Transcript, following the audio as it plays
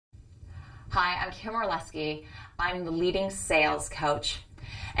Hi, I'm Kim Orlesky. I'm the leading sales coach.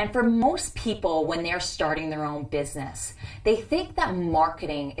 And for most people, when they're starting their own business, they think that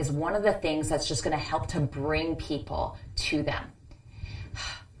marketing is one of the things that's just going to help to bring people to them.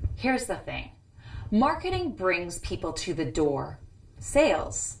 Here's the thing. Marketing brings people to the door.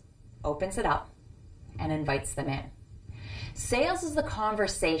 Sales opens it up and invites them in. Sales is the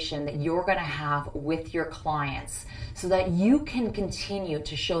conversation that you're going to have with your clients so that you can continue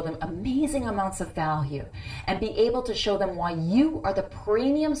to show them amazing amounts of value and be able to show them why you are the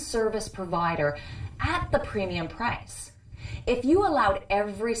premium service provider at the premium price. If you allowed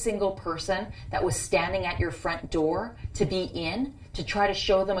every single person that was standing at your front door to be in to try to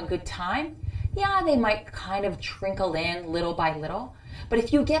show them a good time, yeah, they might kind of trickle in little by little. But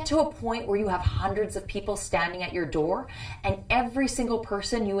if you get to a point where you have hundreds of people standing at your door and every single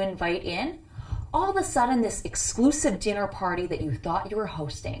person you invite in, all of a sudden this exclusive dinner party that you thought you were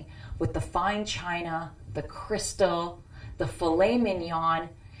hosting with the fine china, the crystal, the filet mignon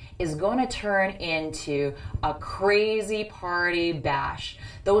is going to turn into a crazy party bash.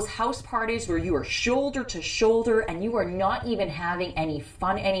 Those house parties where you are shoulder to shoulder and you are not even having any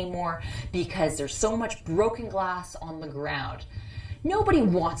fun anymore because there's so much broken glass on the ground. Nobody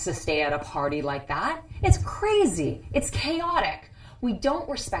wants to stay at a party like that. It's crazy. It's chaotic. We don't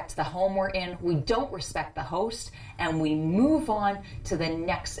respect the home we're in. We don't respect the host, and we move on to the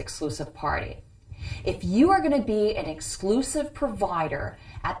next exclusive party. If you are going to be an exclusive provider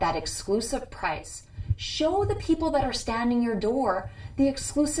at that exclusive price, show the people that are standing your door the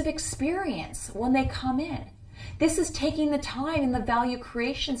exclusive experience when they come in. This is taking the time in the value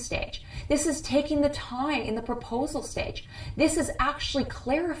creation stage. This is taking the time in the proposal stage. This is actually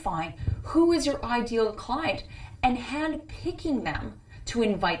clarifying who is your ideal client and hand-picking them to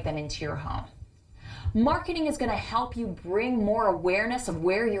invite them into your home. Marketing is going to help you bring more awareness of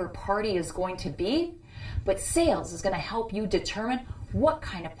where your party is going to be, but sales is going to help you determine what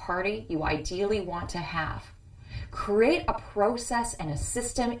kind of party you ideally want to have. Create a process and a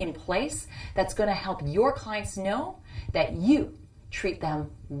system in place that's going to help your clients know that you treat them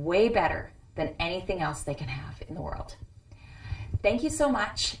way better than anything else they can have in the world. Thank you so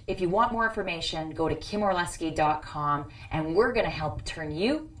much. If you want more information, go to kimorlesky.com and we're going to help turn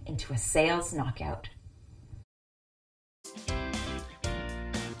you into a sales knockout.